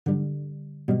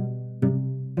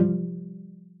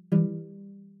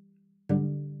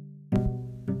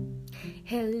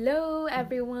Hello,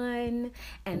 everyone,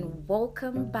 and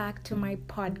welcome back to my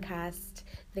podcast,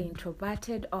 The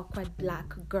Introverted Awkward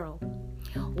Black Girl.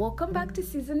 Welcome back to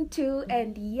season 2,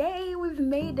 and yay, we've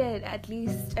made it at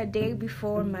least a day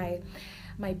before my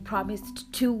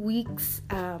promised 2 weeks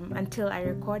until I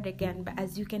record again. But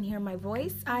as you can hear my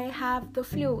voice, I have the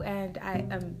flu and I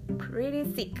am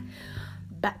pretty sick.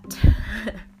 But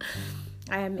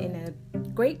I am in a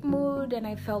great mood, and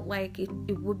I felt like it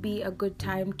would be a good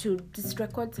time to just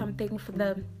record something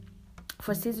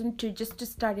for season 2, just to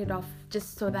start it off,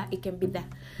 just so that it can be there.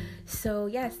 So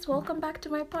yes, welcome back to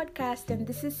my podcast, and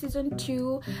this is season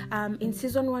 2. In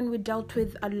season 1, we dealt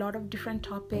with a lot of different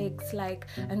topics like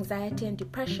anxiety and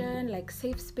depression, like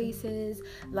safe spaces,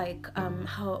 like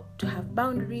how to have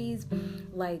boundaries,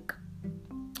 like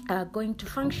going to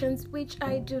functions, which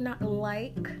I do not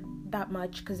like that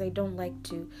much because I don't like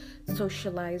to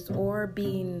socialize or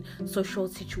be in social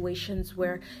situations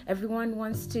where everyone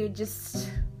wants to just,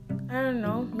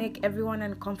 make everyone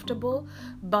uncomfortable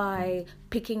by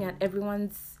picking at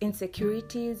everyone's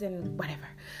insecurities and whatever.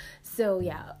 So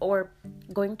yeah, or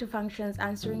going to functions,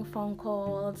 answering phone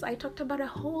calls. I talked about a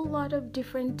whole lot of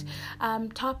different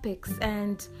topics,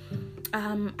 and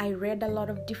I read a lot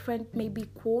of different maybe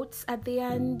quotes at the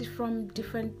end from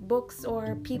different books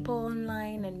or people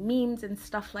online and memes and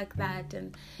stuff like that.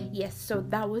 And yes, so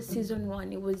that was season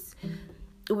 1. It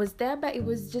was there, but it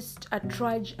was just a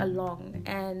trudge along.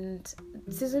 And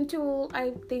season 2 will,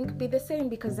 I think, be the same,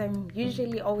 because I'm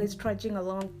usually always trudging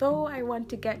along, though I want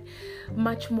to get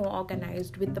much more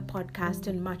organized with the podcast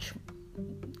and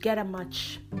get a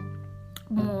much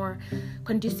more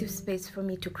conducive space for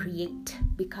me to create.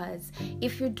 Because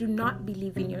if you do not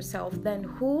believe in yourself, then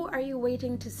who are you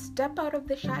waiting to step out of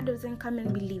the shadows and come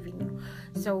and believe in you?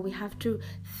 So we have to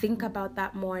think about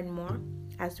that more and more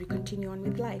as we continue on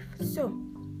with life. So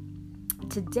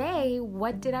today,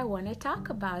 what did I want to talk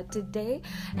about? Today,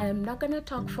 I'm not going to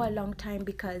talk for a long time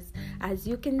because, as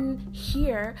you can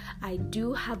hear, I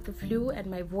do have the flu and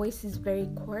my voice is very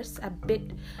coarse,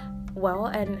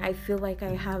 and I feel like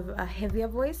I have a heavier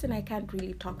voice and I can't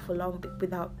really talk for long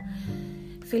without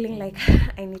feeling like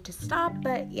I need to stop.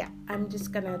 But yeah, I'm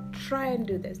just going to try and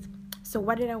do this. So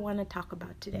what did I want to talk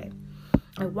about today?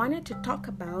 I wanted to talk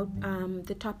about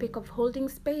the topic of holding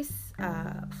space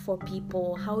for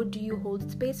people. How do you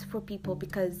hold space for people?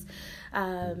 Because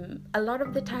a lot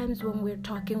of the times when we're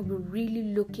talking, we're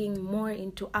really looking more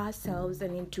into ourselves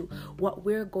and into what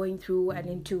we're going through and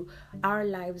into our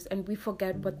lives, and we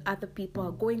forget what other people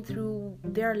are going through,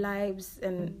 their lives.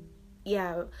 And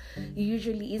yeah, it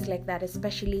usually is like that,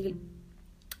 especially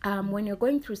when you're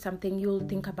going through something, you'll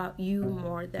think about you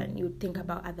more than you think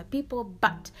about other people.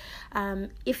 But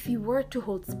if you were to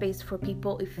hold space for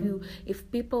people,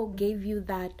 if people gave you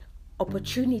that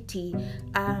opportunity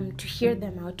to hear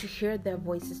them out, to hear their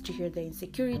voices, to hear their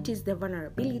insecurities, their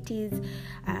vulnerabilities,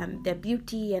 their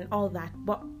beauty and all that,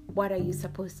 what are you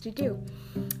supposed to do?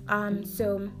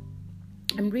 So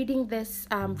I'm reading this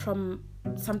from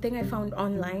something I found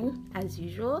online, as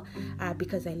usual,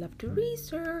 because I love to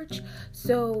research.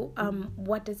 So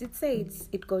what does it say?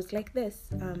 It goes like this.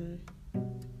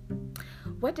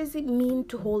 What does it mean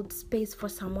to hold space for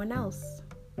someone else?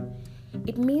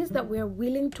 It means that we are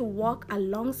willing to walk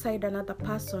alongside another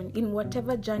person in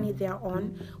whatever journey they are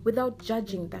on without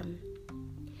judging them,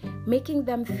 making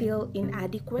them feel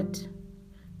inadequate,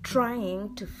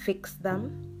 trying to fix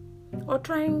them, or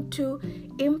trying to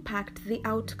impact the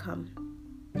outcome.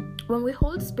 When we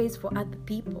hold space for other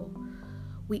people,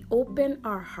 we open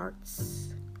our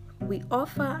hearts, we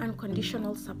offer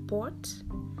unconditional support,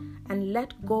 and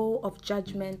let go of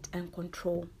judgment and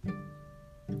control.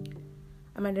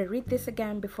 I'm going to read this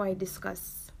again before I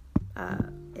discuss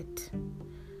it.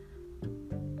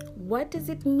 What does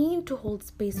it mean to hold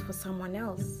space for someone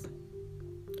else?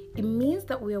 It means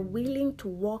that we are willing to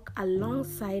walk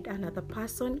alongside another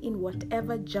person in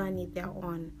whatever journey they're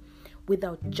on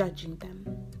without judging them,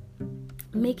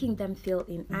 making them feel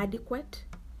inadequate,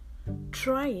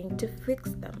 trying to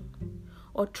fix them,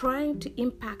 or trying to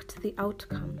impact the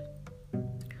outcome.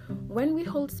 When we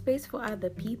hold space for other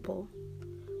people,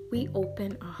 we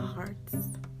open our hearts,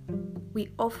 we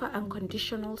offer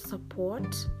unconditional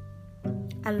support,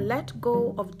 and let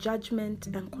go of judgment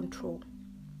and control.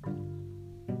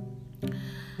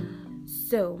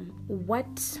 So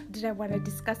what did I want to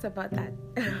discuss about that?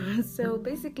 So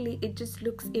basically, it just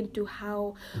looks into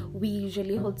how we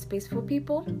usually hold space for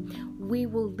people. We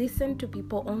will listen to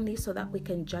people only so that we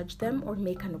can judge them or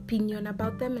make an opinion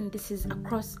about them. And this is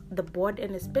across the board,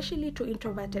 and especially to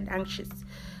introverted, anxious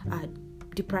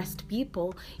depressed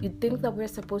people, you'd think that we're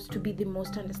supposed to be the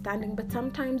most understanding, but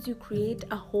sometimes you create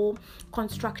a whole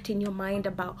construct in your mind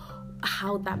about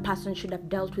how that person should have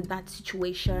dealt with that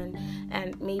situation,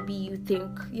 and maybe you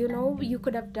think, you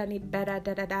could have done it better,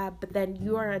 but then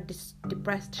you are a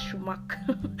depressed schmuck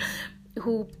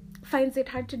who finds it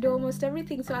hard to do almost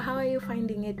everything. So how are you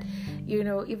finding it,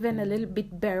 even a little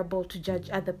bit bearable to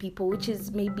judge other people, which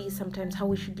is maybe sometimes how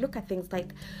we should look at things.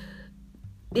 Like,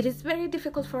 it is very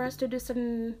difficult for us to do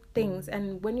certain things,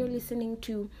 and when you're listening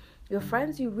to your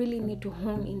friends, you really need to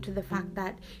hone into the fact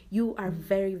that you are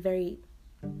very, very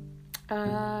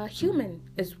human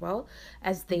as well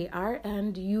as they are,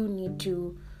 and you need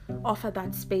to offer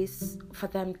that space for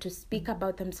them to speak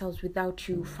about themselves without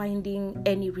you finding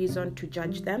any reason to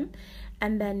judge them,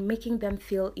 and then making them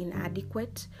feel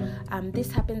inadequate.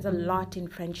 This happens a lot in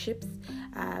friendships.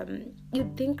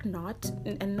 You'd think not,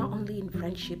 and not only in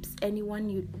friendships, anyone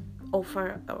you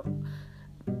offer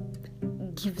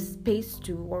give space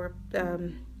to or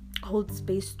hold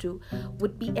space to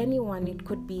would be anyone. It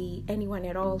could be anyone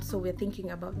at all. So we're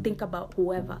think about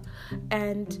whoever.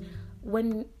 And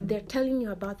when they're telling you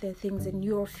about their things and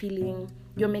you're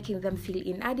making them feel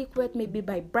inadequate, maybe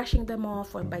by brushing them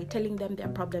off or by telling them their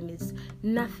problem is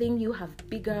nothing, you have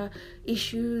bigger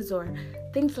issues or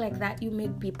things like that, you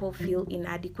make people feel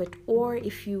inadequate. Or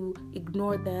if you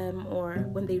ignore them, or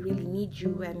when they really need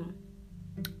you, and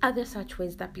other such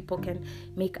ways that people can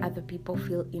make other people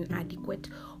feel inadequate,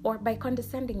 or by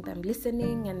condescending them,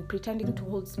 listening and pretending to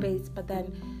hold space, but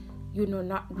then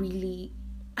not really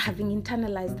having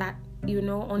internalized that,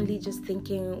 only just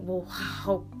thinking, well,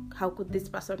 how could this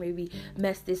person maybe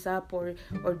mess this up or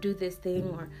do this thing,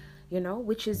 or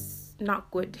which is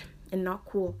not good and not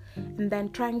cool. And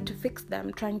then trying to fix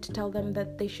them, trying to tell them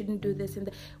that they shouldn't do this,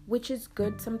 which is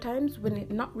good sometimes when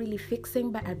it's not really fixing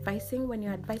but advising. When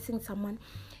you're advising someone,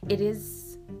 it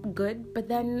is good, but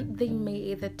then they may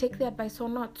either take the advice or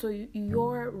not. So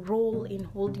your role in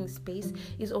holding space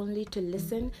is only to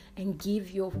listen and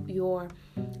give your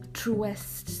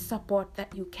truest support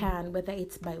that you can, whether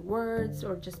it's by words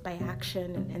or just by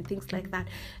action and things like that,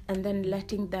 and then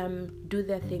letting them do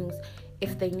their things.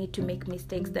 If they need to make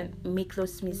mistakes, then make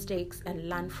those mistakes and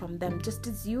learn from them, just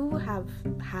as you have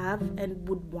and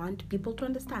would want people to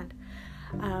understand.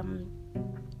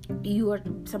 You are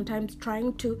sometimes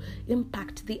trying to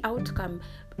impact the outcome.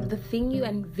 The thing you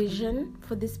envision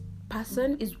for this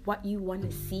person is what you want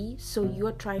to see, so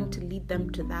you're trying to lead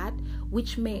them to that,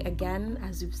 which may, again,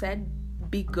 as you've said,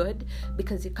 be good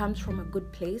because it comes from a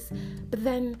good place. But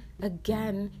then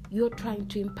again, you're trying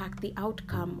to impact the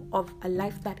outcome of a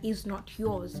life that is not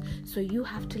yours. So you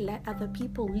have to let other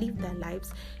people live their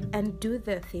lives and do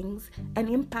their things and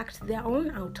impact their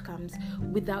own outcomes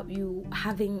without you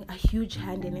having a huge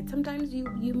hand in it. Sometimes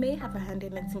you may have a hand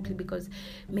in it simply because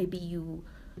maybe you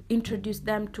introduce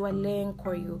them to a link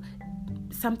or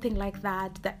something like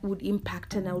that would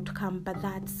impact an outcome, but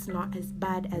that's not as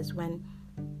bad as when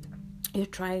you're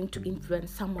trying to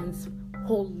influence someone's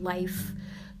whole life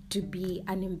to be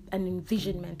an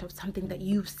envisionment of something that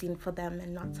you've seen for them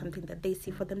and not something that they see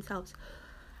for themselves.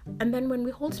 And then when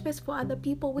we hold space for other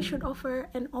people, we should offer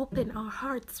and open our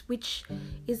hearts, which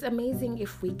is amazing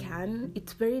if we can.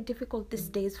 It's very difficult these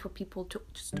days for people to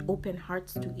just open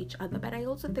hearts to each other. But I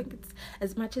also think it's,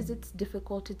 as much as it's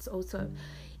difficult, it's also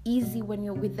easy when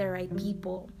you're with the right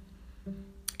people.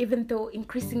 Even though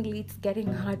increasingly it's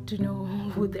getting hard to know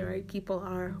who the right people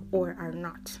are or are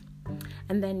not.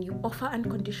 And then you offer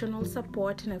unconditional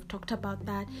support, and I've talked about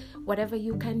that. Whatever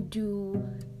you can do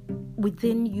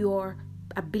within your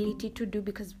ability to do,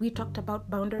 because we talked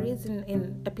about boundaries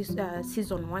in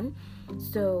season 1.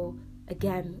 So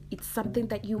again, it's something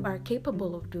that you are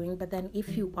capable of doing, but then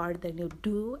if you are, then you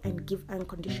do and give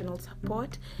unconditional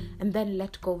support, and then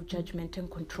let go of judgment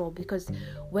and control. Because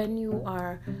when you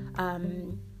are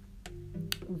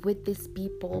with these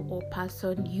people or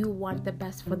person, you want the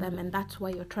best for them, and that's why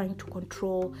you're trying to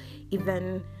control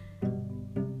even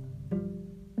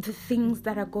the things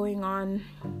that are going on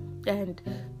and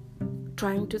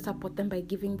trying to support them by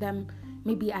giving them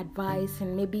maybe advice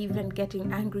and maybe even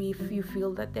getting angry if you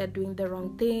feel that they're doing the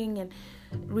wrong thing, and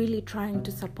really trying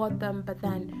to support them. But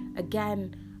then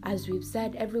again, as we've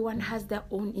said, everyone has their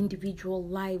own individual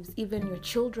lives. Even your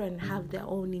children have their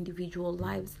own individual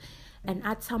lives. And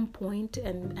at some point,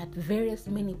 and at various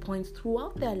many points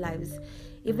throughout their lives,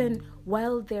 even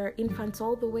while they're infants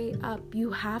all the way up, you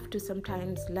have to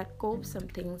sometimes let go of some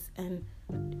things, and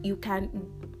you can't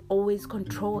always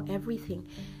control everything.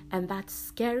 And that's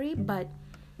scary, but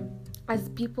as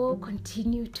people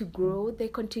continue to grow, they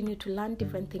continue to learn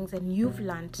different things, and you've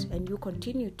learned, and you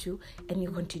continue to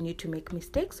make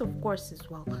mistakes, of course, as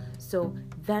well. So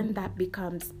then that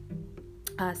becomes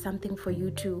something for you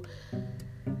to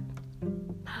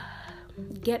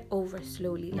get over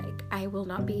slowly. Like, I will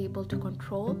not be able to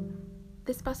control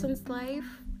this person's life.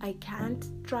 I can't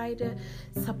try to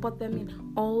support them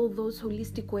in all those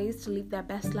holistic ways to live their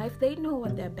best life. They know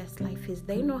what their best life is.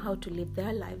 They know how to live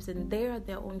their lives, and they are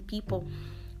their own people.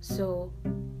 So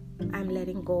I'm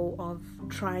letting go of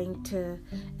trying to.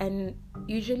 And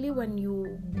usually when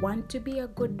you want to be a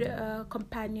good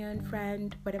companion,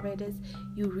 friend, whatever it is,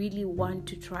 you really want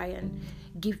to try and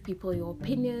give people your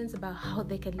opinions about how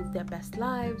they can live their best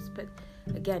lives. But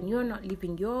again, you're not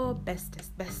living your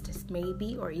bestest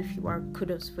maybe, or if you are,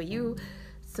 kudos for you.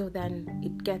 So then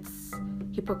it gets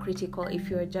hypocritical if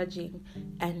you're judging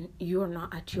and you're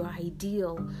not at your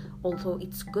ideal. Although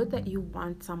it's good that you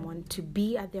want someone to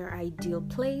be at their ideal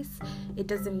place, it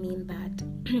doesn't mean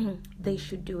that they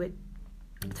should do it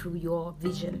through your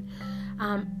vision.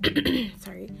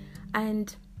 Sorry.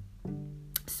 And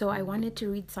so I wanted to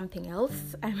read something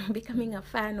else. I'm becoming a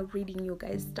fan of reading you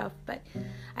guys' stuff, but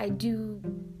I do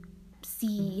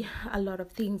see a lot of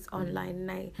things online,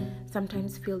 and I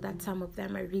sometimes feel that some of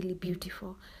them are really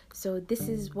beautiful. So this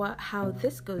is how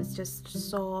this goes. Just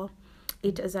saw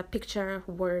it as a picture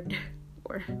word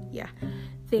or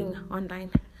thing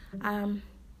online.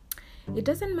 It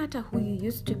doesn't matter who you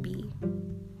used to be.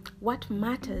 What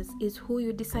matters is who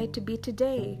you decide to be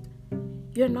today.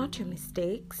 You're not your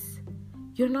mistakes.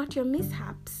 You're not your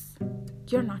mishaps.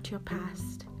 You're not your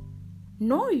past,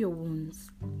 nor your wounds.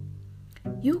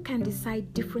 You can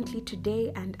decide differently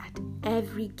today and at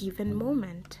every given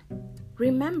moment.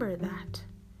 Remember that.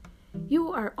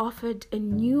 You are offered a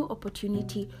new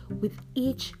opportunity with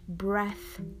each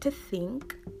breath to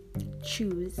think,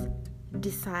 choose,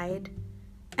 decide,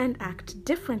 and act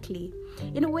differently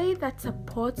in a way that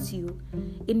supports you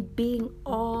in being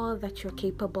all that you're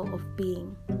capable of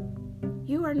being.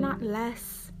 You are not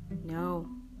less. No.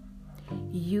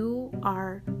 You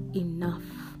are enough.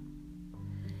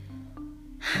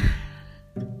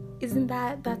 Isn't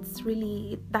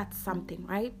that's something,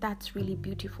 right? That's really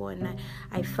beautiful. And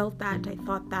I felt that, I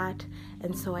thought that,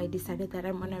 and so I decided that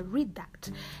I'm going to read that.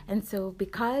 And so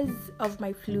because of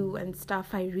my flu and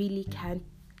stuff, I really can't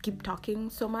keep talking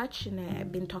so much, and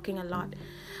I've been talking a lot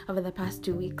over the past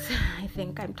 2 weeks. I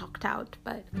think I'm talked out,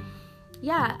 but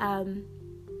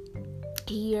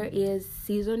here is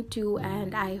season 2,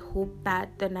 and I hope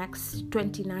that the next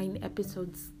 29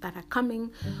 episodes that are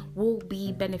coming will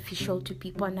be beneficial to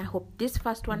people. And I hope this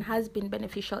first one has been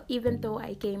beneficial, even though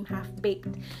I came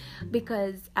half-baked,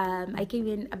 because I came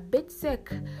in a bit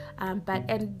sick,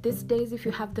 and these days, if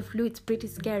you have the flu, it's pretty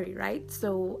scary, right?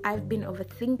 So I've been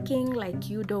overthinking like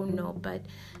you don't know, but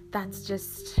that's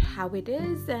just how it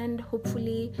is, and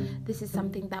hopefully this is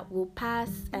something that will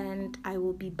pass, and I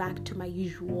will be back to my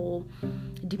usual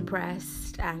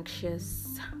depressed,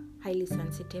 anxious, highly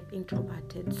sensitive,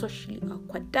 introverted, socially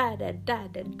awkward,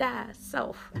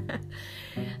 self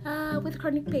with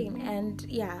chronic pain. And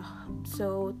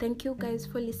so thank you guys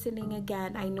for listening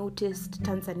again. I noticed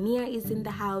Tanzania is in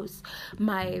the house.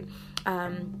 My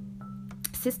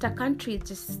sister country is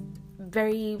just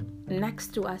very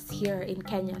next to us here in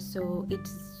Kenya, so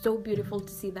it's so beautiful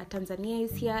to see that Tanzania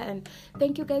is here. And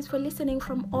thank you guys for listening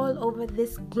from all over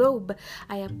this globe.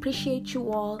 I appreciate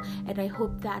you all, and I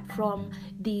hope that from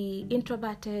the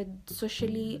introverted,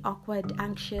 socially awkward,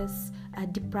 anxious,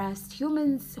 depressed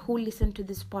humans who listen to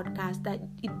this podcast, that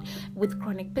with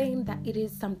chronic pain, that it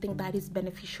is something that is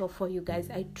beneficial for you guys.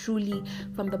 I truly,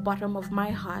 from the bottom of my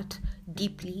heart,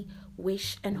 deeply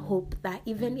wish and hope that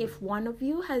even if one of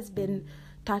you has been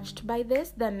touched by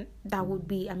this, then that would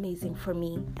be amazing for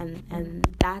me. And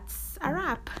that's a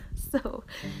wrap. So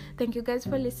thank you guys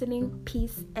for listening.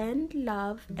 Peace and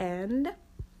love, and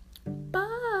bye.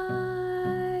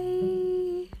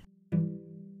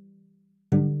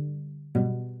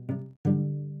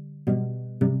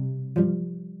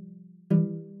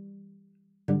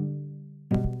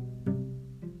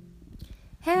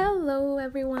 Hello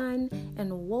everyone,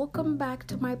 and welcome back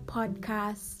to my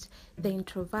podcast, The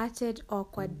Introverted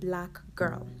Awkward Black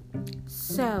Girl.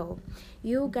 So,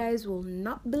 you guys will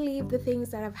not believe the things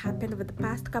that have happened over the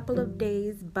past couple of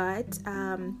days, but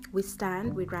we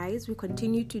stand, we rise, we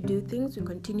continue to do things, we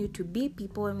continue to be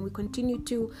people, and we continue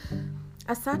to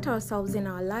assert ourselves in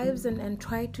our lives and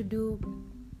try to do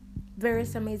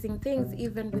various amazing things,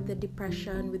 even with the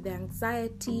depression, with the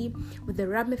anxiety, with the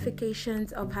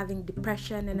ramifications of having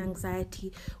depression and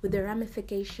anxiety, with the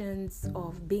ramifications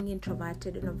of being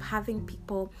introverted and of having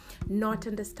people not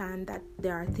understand that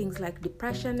there are things like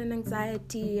depression and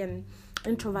anxiety and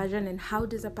introversion, and how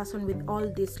does a person with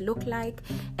all this look like,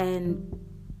 and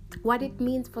what it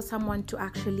means for someone to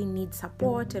actually need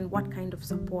support and what kind of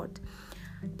support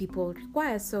people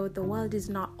require. So the world is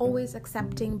not always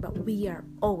accepting, but we are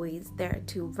always there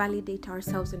to validate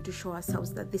ourselves and to show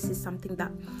ourselves that this is something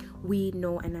that we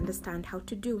know and understand how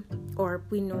to do, or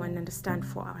we know and understand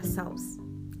for ourselves.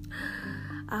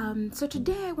 So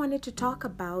today I wanted to talk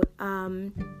about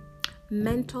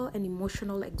mental and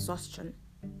emotional exhaustion.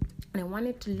 And I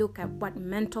wanted to look at what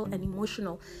mental and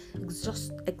emotional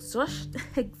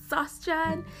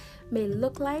exhaustion may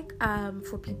look like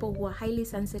for people who are highly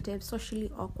sensitive, socially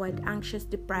awkward, anxious,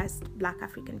 depressed, Black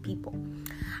African people.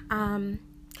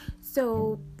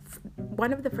 So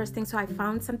one of the first things, so I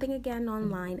found something again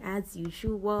online as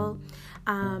usual.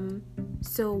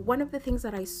 So one of the things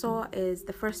that I saw is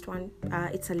the first one.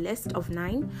 It's a list of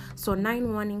 9. So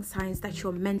 9 warning signs that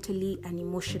you're mentally and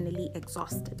emotionally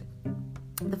exhausted.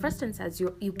 The first one says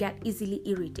you get easily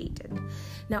irritated.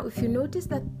 Now, if you notice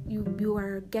that you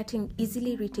are getting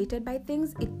easily irritated by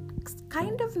things, it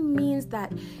kind of means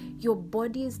that your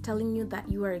body is telling you that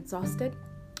you are exhausted,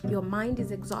 your mind is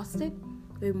exhausted,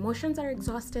 your emotions are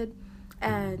exhausted,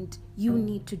 and you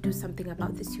need to do something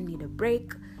about this. You need a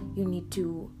break, you need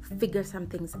to figure some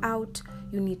things out,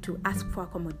 you need to ask for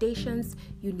accommodations,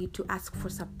 you need to ask for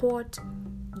support,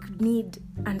 you need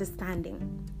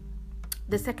understanding.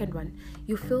 The second one,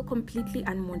 you feel completely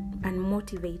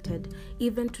unmotivated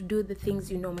even to do the things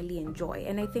you normally enjoy.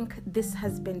 And I think this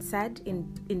has been said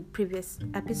in previous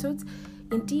episodes.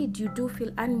 Indeed, you do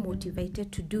feel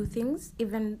unmotivated to do things,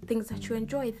 even things that you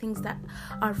enjoy, things that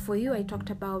are for you. I talked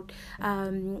about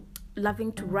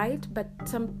loving to write, but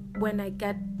when I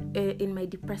get in my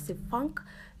depressive funk,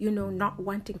 not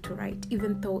wanting to write,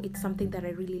 even though it's something that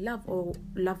I really love, or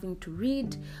loving to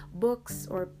read books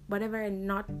or whatever, and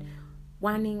not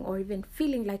wanting or even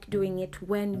feeling like doing it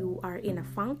when you are in a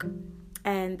funk.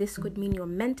 And this could mean you're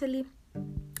mentally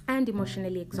and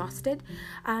emotionally exhausted.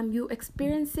 You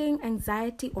experiencing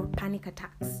anxiety or panic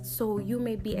attacks. So you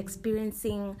may be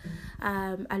experiencing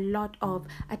a lot of,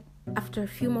 after a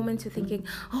few moments you're thinking,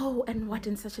 oh, and what,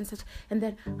 and such, and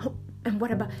then, oh, and what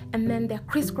about, and then they're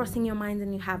crisscrossing your mind,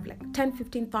 and you have like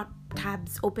 10-15 thought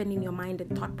tabs open in your mind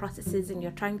and thought processes, and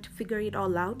you're trying to figure it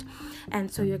all out.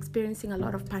 And so you're experiencing a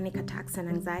lot of panic attacks and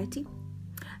anxiety.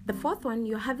 The fourth one,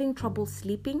 you're having trouble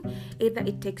sleeping. Either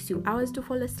it takes you hours to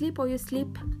fall asleep, or your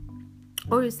sleep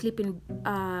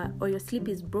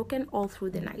is broken all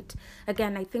through the night.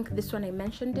 Again, I think this one I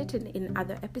mentioned it in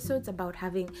other episodes about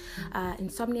having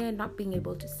insomnia, not being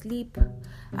able to sleep.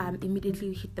 Immediately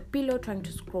you hit the pillow, trying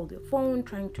to scroll your phone,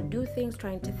 trying to do things,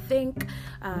 trying to think,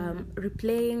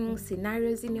 replaying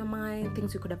scenarios in your mind,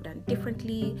 things you could have done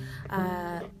differently.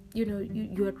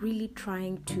 You are really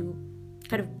trying to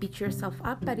kind of beat yourself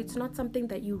up, but it's not something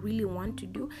that you really want to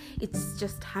do. It's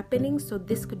just happening. So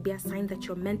this could be a sign that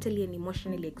you're mentally and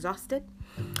emotionally exhausted.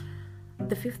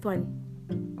 The fifth one,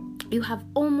 you have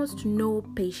almost no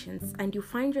patience, and you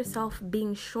find yourself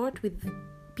being short with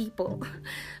people,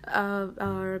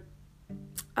 or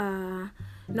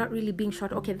not really being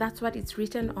short. Okay, that's what it's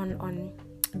written on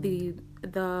the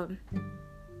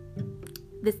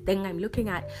this thing I'm looking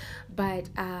at, but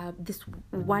this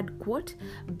word quote,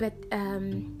 but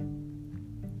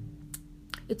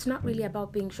it's not really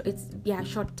about being it's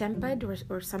short-tempered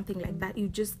or something like that.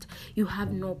 You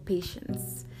have no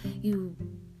patience.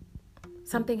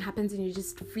 Something happens and you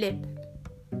just flip,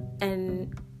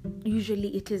 and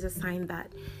usually it is a sign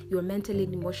that you're mentally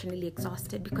and emotionally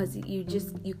exhausted, because you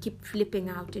keep flipping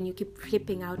out and you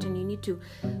need to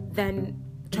then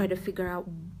try to figure out,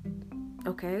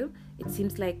 okay, it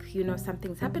seems like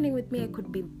something's happening with me. I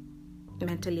could be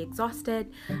mentally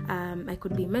exhausted, I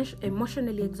could be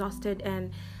emotionally exhausted,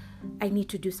 and I need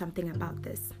to do something about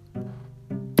this.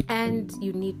 And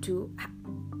you need to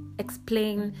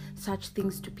explain such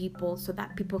things to people so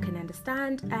that people can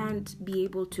understand and be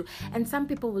able to, and some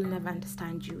people will never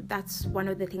understand you. That's one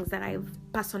of the things that I've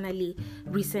personally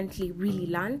recently really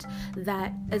learned,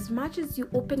 that as much as you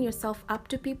open yourself up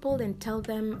to people and tell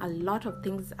them a lot of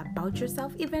things about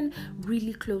yourself, even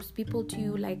really close people to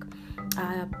you, like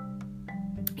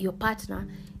your partner,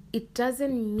 it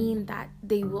doesn't mean that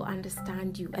they will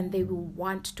understand you and they will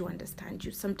want to understand you.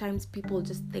 Sometimes people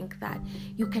just think that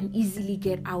you can easily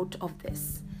get out of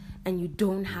this, And you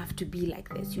don't have to be like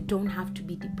this. You don't have to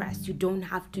be depressed. You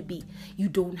have to be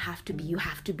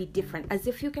different, as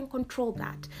if you can control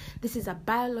that. This is a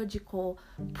biological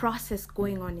process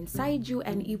going on inside you,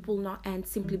 and it will not end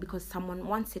simply because someone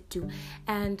wants it to.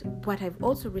 And what I've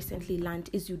also recently learned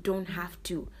is you don't have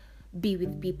to be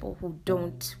with people who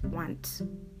don't want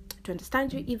to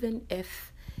understand you, even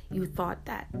if you thought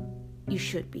that you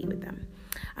should be with them.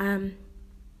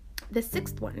 The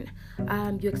sixth one,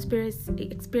 you're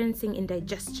experiencing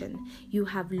indigestion. You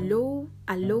have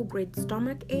a low-grade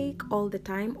stomach ache all the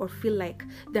time, or feel like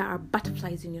there are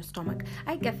butterflies in your stomach.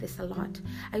 I get this a lot.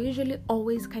 I usually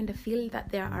always kind of feel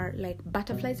that there are like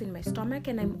butterflies in my stomach,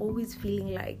 and I'm always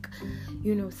feeling like,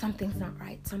 something's not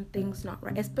right,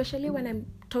 especially when I'm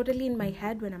totally in my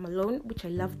head, when I'm alone, which I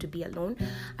love to be alone.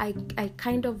 I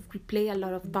kind of replay a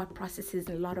lot of thought processes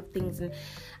and a lot of things, and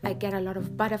I get a lot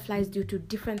of butterflies due to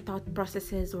different thought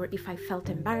processes. Or if I felt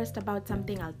embarrassed about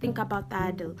something, I'll think about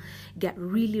that. I'll get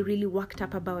really, really worked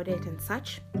up about it and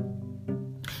such.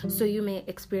 So you may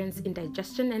experience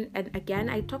indigestion. And again,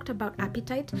 I talked about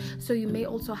appetite. So you may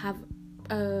also have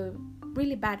a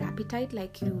really bad appetite,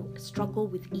 like you struggle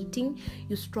with eating.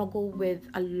 You struggle with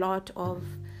a lot of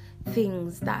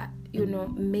things that,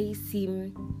 may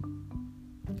seem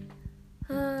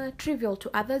trivial to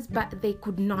others, but they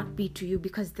could not be to you,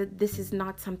 because this is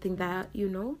not something that,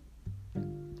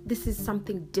 this is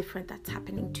something different that's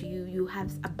happening to you. You have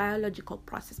a biological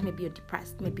process. Maybe you're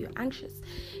depressed, maybe you're anxious,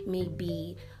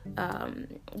 maybe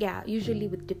usually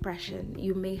with depression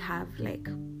you may have like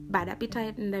bad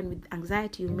appetite, and then with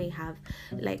anxiety you may have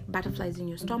like butterflies in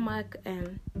your stomach,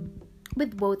 and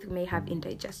with both you may have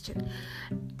indigestion.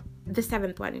 The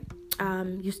seventh one,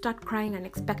 you start crying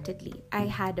unexpectedly. I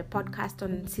had a podcast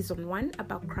on season 1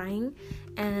 about crying,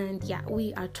 and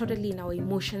we are totally in our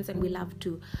emotions, and we love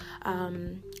to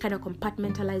kind of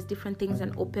compartmentalize different things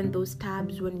and open those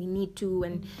tabs when we need to.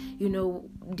 And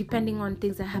depending on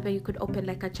things that happen, you could open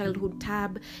like a childhood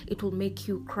tab. It will make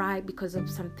you cry because of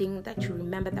something that you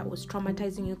remember that was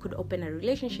traumatizing. You could open a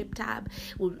relationship tab.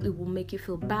 It will make you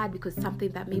feel bad because something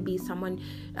that maybe someone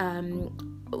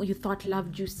you thought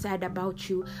loved you said about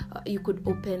you. You could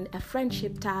open a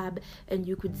friendship tab, and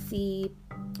you could see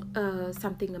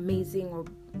something amazing or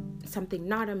something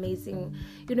not amazing.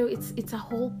 It's a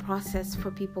whole process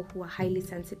for people who are highly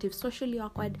sensitive, socially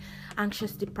awkward,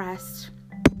 anxious, depressed,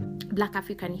 Black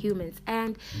African humans,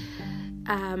 and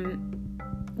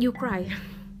you cry.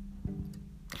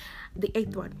 The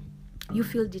 8th one, you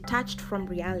feel detached from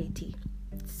reality.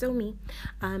 So me,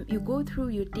 you go through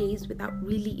your days without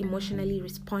really emotionally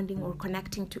responding or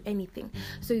connecting to anything.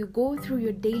 So you go through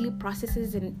your daily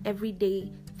processes and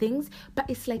everyday things, but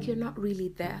it's like you're not really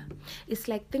there. It's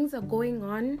like things are going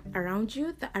on around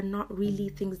you that are not really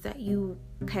things that you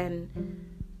can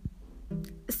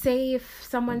say. If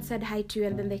someone said hi to you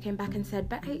and then they came back and said,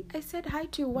 but I said hi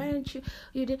to you, why aren't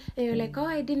you did, and you're like, oh,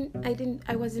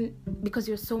 I wasn't, because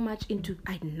you're so much into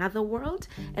another world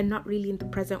and not really in the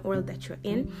present world that you're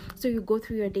in. So you go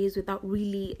through your days without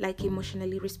really like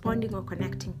emotionally responding or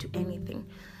connecting to anything.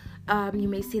 You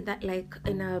may see that like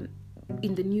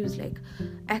in the news, like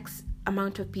X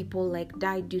amount of people like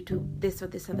died due to this or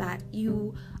this or that.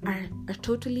 You are a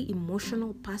totally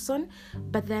emotional person,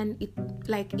 but then it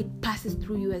passes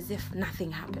through you as if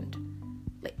nothing happened.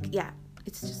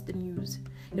 It's just the news,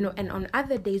 and on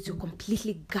other days you're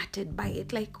completely gutted by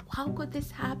it, like, how could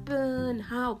this happen,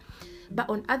 how? But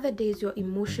on other days you're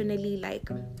emotionally like,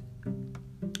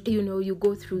 you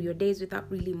go through your days without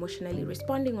really emotionally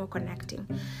responding or connecting.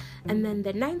 And then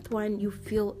the 9th one, you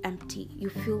feel empty. You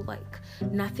feel like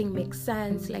nothing makes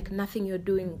sense, like nothing you're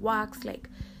doing works, like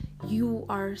you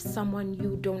are someone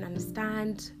you don't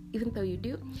understand, even though you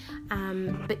do.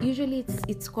 But usually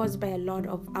it's caused by a lot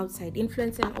of outside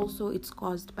influence, and also it's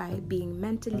caused by being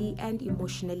mentally and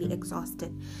emotionally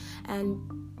exhausted. And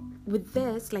with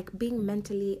this, like being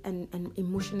mentally and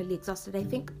emotionally exhausted, I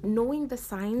think knowing the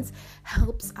signs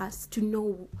helps us to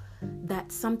know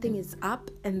that something is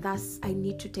up, and thus I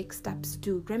need to take steps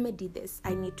to remedy this.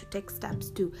 I need to take steps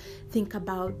to think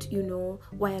about,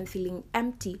 why I'm feeling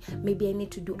empty. Maybe I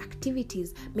need to do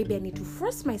activities. Maybe I need to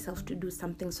force myself to do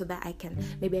something so that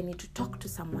maybe I need to talk to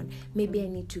someone. Maybe I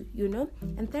need to,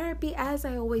 and therapy, as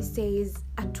I always say, is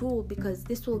a tool, because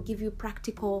this will give you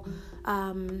practical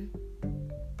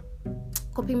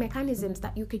coping mechanisms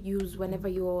that you could use whenever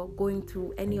you're going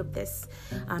through any of this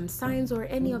signs, or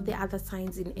any of the other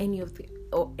signs in any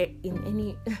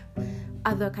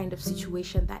other kind of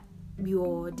situation that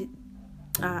your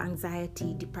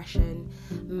anxiety, depression,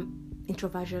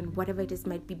 introversion, whatever it is,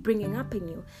 might be bringing up in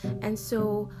you. And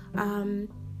so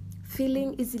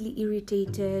feeling easily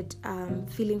irritated,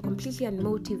 feeling completely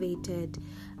unmotivated,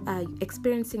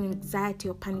 experiencing anxiety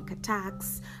or panic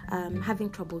attacks, having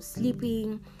trouble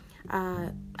sleeping,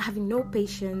 having no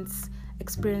patience,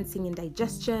 experiencing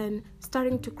indigestion,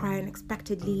 starting to cry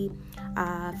unexpectedly,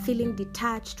 feeling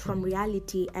detached from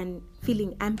reality, and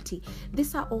feeling empty.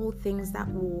 These are all things that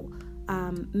will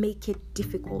make it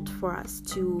difficult for us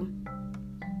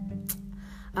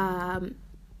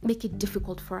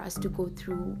to go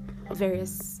through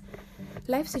various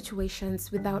life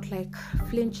situations without like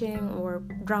flinching or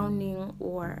drowning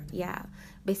or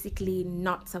basically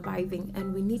not surviving.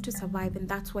 And we need to survive, and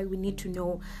that's why we need to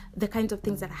know the kinds of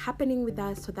things that are happening with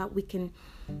us so that we can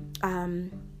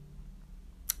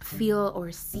feel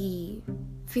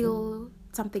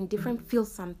something different, feel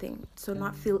something, so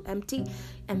not feel empty,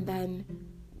 and then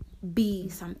be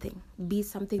something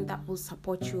that will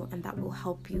support you and that will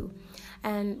help you.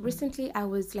 And recently I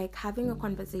was like having a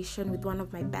conversation with one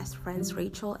of my best friends,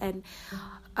 Rachel, and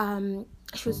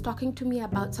she was talking to me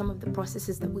about some of the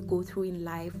processes that we go through in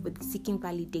life with seeking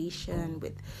validation,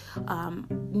 with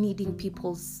needing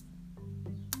people's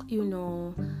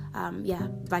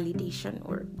validation,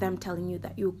 or them telling you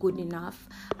that you're good enough,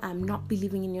 not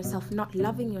believing in yourself, not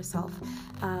loving yourself,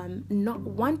 not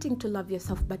wanting to love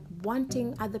yourself but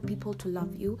wanting other people to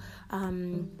love you,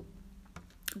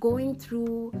 going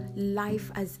through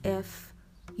life as if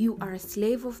you are a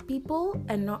slave of people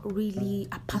and not really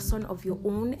a person of your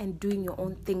own and doing your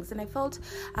own things. And I felt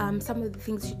some of the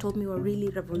things she told me were really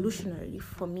revolutionary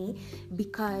for me,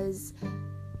 because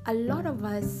a lot of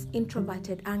us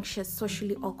introverted, anxious,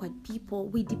 socially awkward people,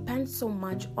 we depend so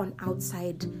much on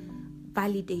outside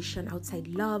validation, outside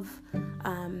love,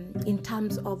 in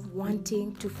terms of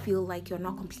wanting to feel like you're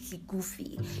not completely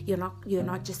goofy, you're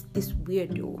not just this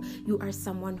weirdo, you are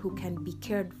someone who can be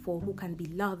cared for, who can be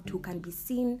loved, who can be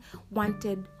seen,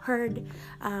 wanted, heard,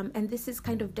 and this is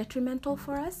kind of detrimental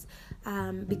for us,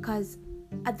 because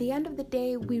at the end of the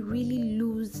day we really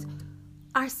lose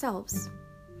ourselves.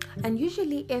 And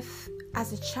usually if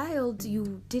as a child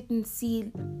you didn't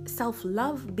see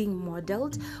self-love being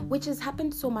modeled, which has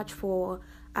happened so much for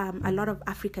a lot of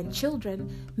African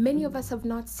children, many of us have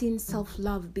not seen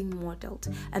self-love being modeled,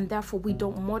 and therefore we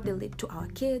don't model it to our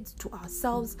kids, to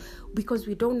ourselves, because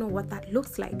we don't know what that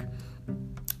looks like.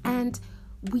 And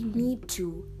we need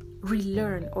to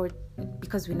relearn, or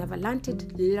because we never learned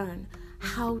it, learn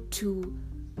how to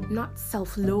not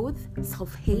self-loathe,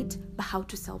 self-hate, but how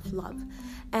to self-love.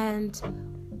 And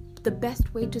the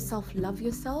best way to self-love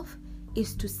yourself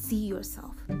is to see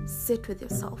yourself, sit with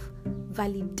yourself,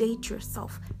 validate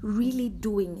yourself, really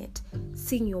doing it,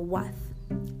 seeing your worth,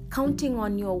 counting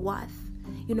on your worth.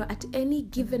 At any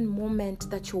given moment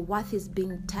that your worth is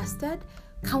being tested,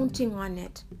 counting on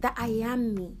it, that I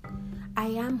am me, I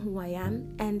am who I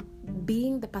am, and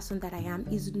being the person that I am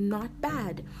is not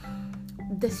bad.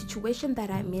 The situation that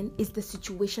I'm in is the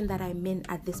situation that I'm in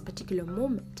at this particular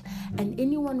moment. And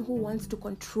anyone who wants to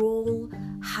control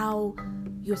how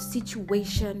your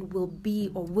situation will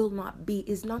be or will not be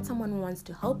is not someone who wants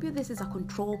to help you. This is a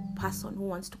control person who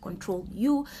wants to control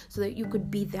you so that you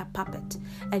could be their puppet,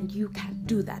 and you can't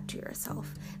do that to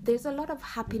yourself. There's a lot of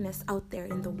happiness out there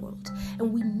in the world,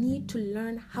 and we need to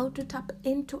learn how to tap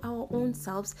into our own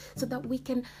selves so that we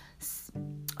can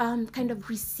kind of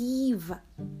receive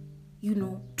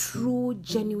true,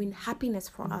 genuine happiness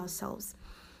for ourselves.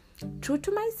 True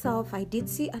to myself, I did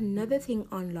see another thing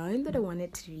online that I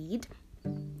wanted to read.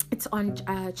 It's on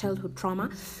childhood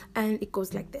trauma, and it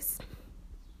goes like this.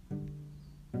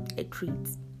 It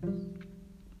reads,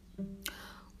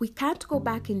 "We can't go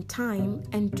back in time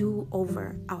and do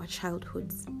over our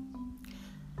childhoods."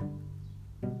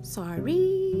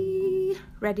 Sorry,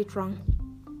 read it wrong.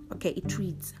 Okay, it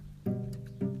reads,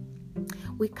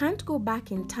 "We can't go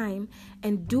back in time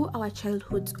and do our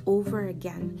childhoods over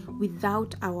again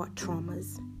without our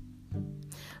traumas.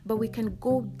 But we can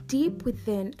go deep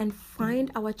within and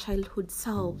find our childhood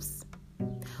selves.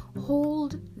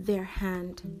 Hold their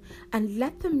hand and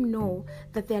let them know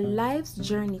that their life's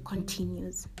journey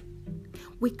continues.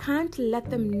 We can let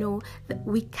them know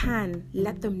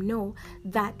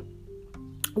that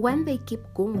when they keep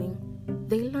going,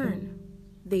 they learn,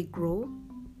 they grow,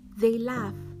 they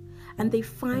laugh, and they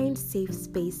find safe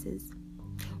spaces.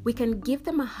 We can give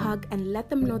them a hug and let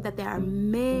them know that there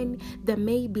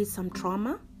may be some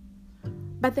trauma,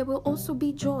 but there will also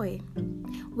be joy.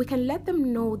 We can let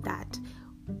them know that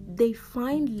they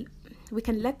find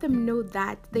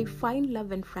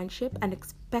love and friendship and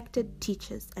expected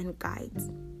teachers and guides."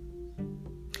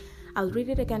 I'll read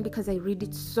it again because I read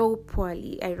it so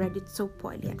poorly. I read it so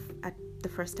poorly at the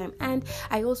first time. And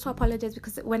I also apologize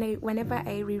because whenever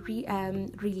I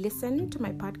re-listen to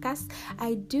my podcast,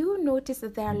 I do notice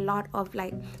that there are a lot of,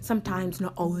 like, sometimes,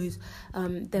 not always,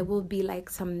 there will be like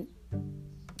some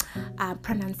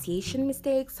pronunciation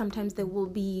mistakes. Sometimes there will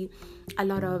be a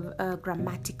lot of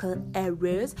grammatical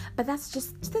errors, but that's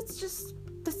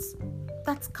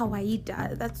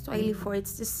kawaida. That's Swahili for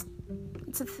it's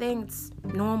a thing. It's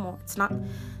normal. It's not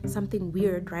something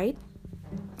weird, right?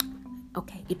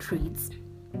 Okay, it reads: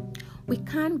 we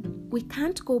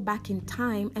can't go back in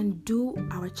time and do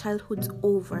our childhoods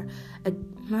over.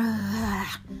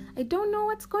 I don't know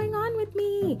what's going on with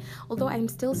me. Although I'm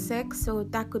still sick, so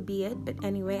that could be it. But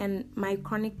anyway, and my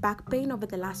chronic back pain over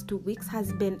the last 2 weeks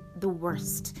has been the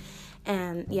worst.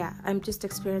 And yeah, I'm just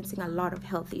experiencing a lot of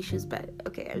health issues. But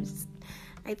okay,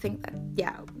 I think that,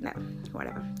 yeah, no,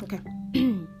 whatever. Okay.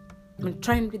 I'm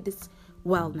trying to read this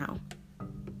well now.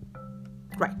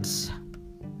 Right.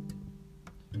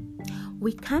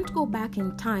 We can't go back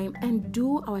in time and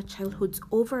do our childhoods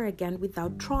over again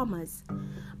without traumas,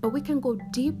 but we can go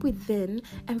deep within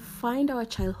and find our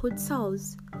childhood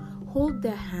selves, hold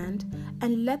their hand,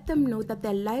 and let them know that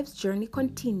their life's journey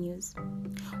continues.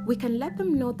 We can let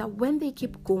them know that when they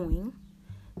keep going,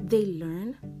 they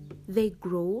learn, they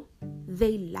grow,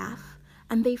 they laugh,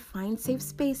 and they find safe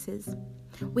spaces.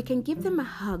 We can give them a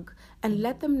hug and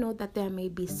let them know that there may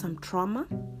be some trauma,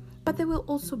 but there will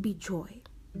also be joy.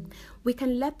 We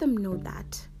can let them know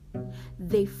that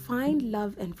they find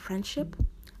love and friendship,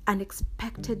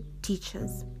 unexpected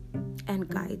teachers and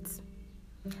guides.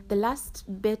 The last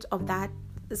bit of that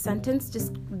sentence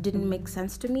just didn't make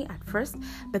sense to me at first,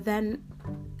 but then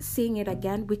seeing it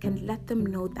again, we can let them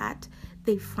know that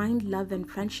they find love and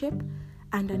friendship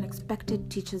and unexpected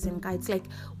teachers and guides. Like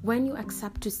when you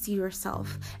accept to see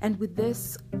yourself, and with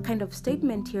this kind of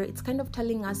statement here, it's kind of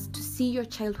telling us to see your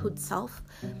childhood self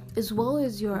as well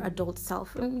as your adult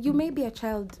self. And you may be a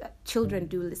child. Children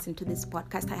do listen to this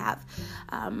podcast. I have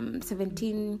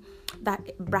 17,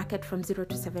 that bracket from 0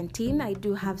 to 17. I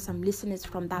do have some listeners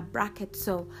from that bracket.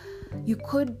 So you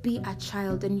could be a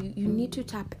child, and you need to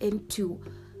tap into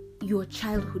your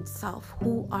childhood self.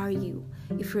 Who are you?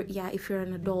 If you're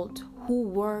an adult, who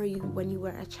were you when you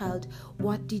were a child?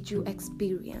 What did you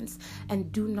experience?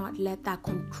 And do not let that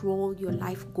control your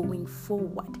life going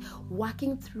forward.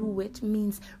 Walking through it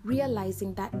means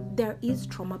realizing that there is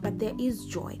trauma, but there is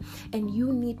joy, and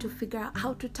you need to figure out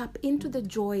how to tap into the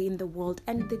joy in the world.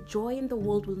 And the joy in the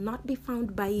world will not be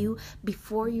found by you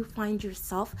before you find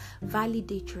yourself,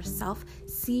 validate yourself,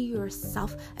 see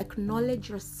yourself, acknowledge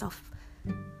yourself.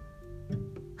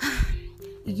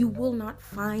 You will not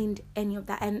find any of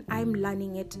that, and I'm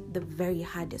learning it the very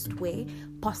hardest way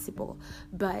possible,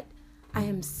 but I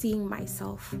am seeing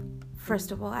myself.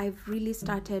 First of all, I've really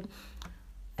started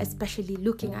especially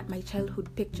looking at my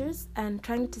childhood pictures and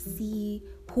trying to see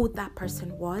who that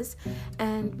person was.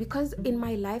 And because in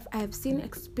my life I have seen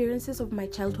experiences of my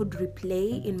childhood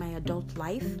replay in my adult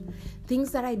life,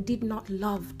 things that I did not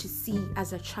love to see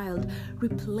as a child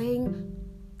replaying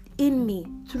in me,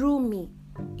 through me,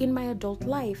 in my adult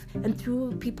life, and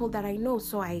through people that I know.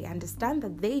 So I understand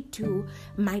that they too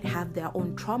might have their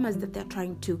own traumas that they're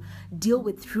trying to deal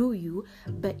with through you,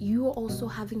 but you are also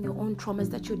having your own traumas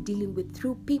that you're dealing with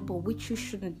through people, which you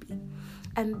shouldn't be.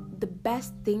 And the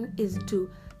best thing is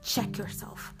to check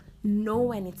yourself, know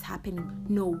when it's happening,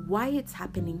 know why it's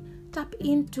happening, tap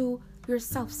into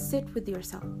yourself, sit with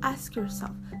yourself, ask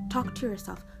yourself, talk to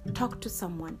yourself, talk to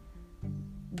someone,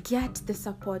 get the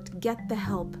support, get the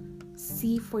help.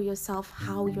 See for yourself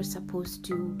how you're supposed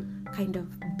to kind of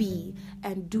be,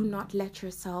 and do not let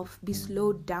yourself be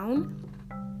slowed down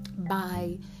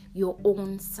by your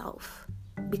own self,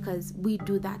 because we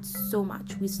do that so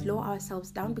much. We slow ourselves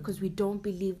down because we don't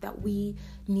believe that we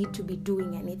need to be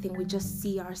doing anything. We just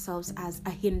see ourselves as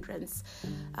a hindrance,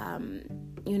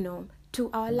 to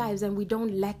our lives, and we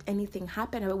don't let anything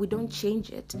happen, but we don't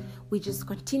change it. We just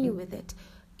continue with it.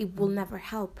 It will never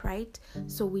help, right?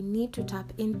 So we need to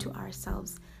tap into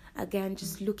ourselves. Again,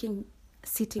 just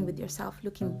sitting with yourself,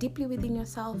 looking deeply within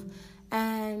yourself,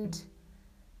 and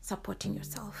supporting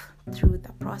yourself through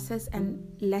the process, and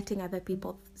letting other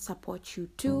people support you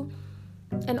too.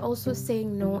 And also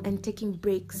saying no and taking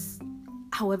breaks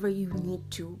however you need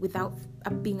to, without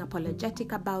being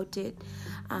apologetic about it.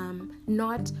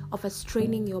 Not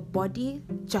straining your body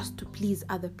just to please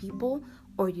other people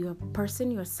or your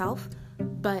person, yourself,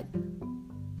 but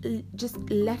just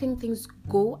letting things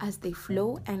go as they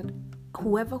flow, and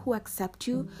whoever who accepts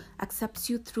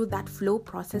you through that flow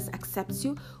process accepts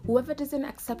you. Whoever doesn't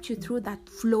accept you through that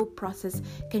flow process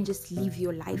can just leave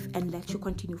your life and let you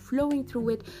continue flowing through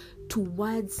it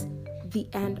towards the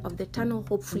end of the tunnel,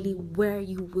 hopefully, where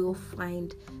you will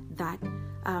find that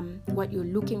what you're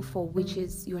looking for, which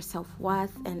is your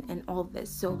self-worth and all this.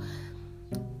 So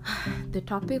the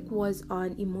topic was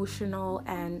on emotional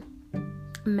and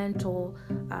mental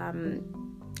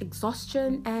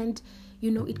exhaustion, and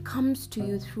it comes to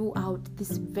you throughout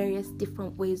these various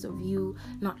different ways of you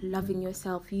not loving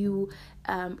yourself, you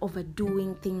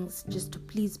overdoing things just to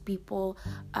please people,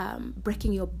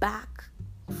 breaking your back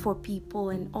for people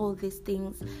and all these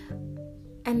things,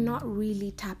 and not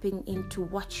really tapping into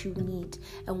what you need.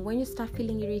 And when you start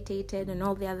feeling irritated and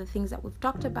all the other things that we've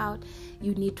talked about,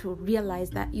 you need to realize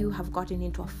that you have gotten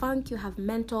into a funk, you have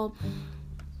mental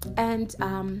and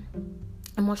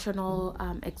emotional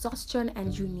exhaustion,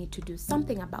 and you need to do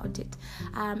something about it.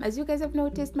 As you guys have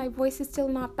noticed, my voice is still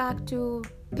not back to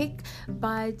peak,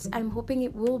 but I'm hoping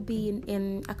it will be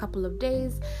in a couple of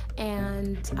days.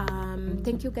 And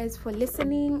thank you guys for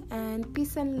listening, and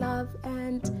peace and love,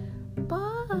 and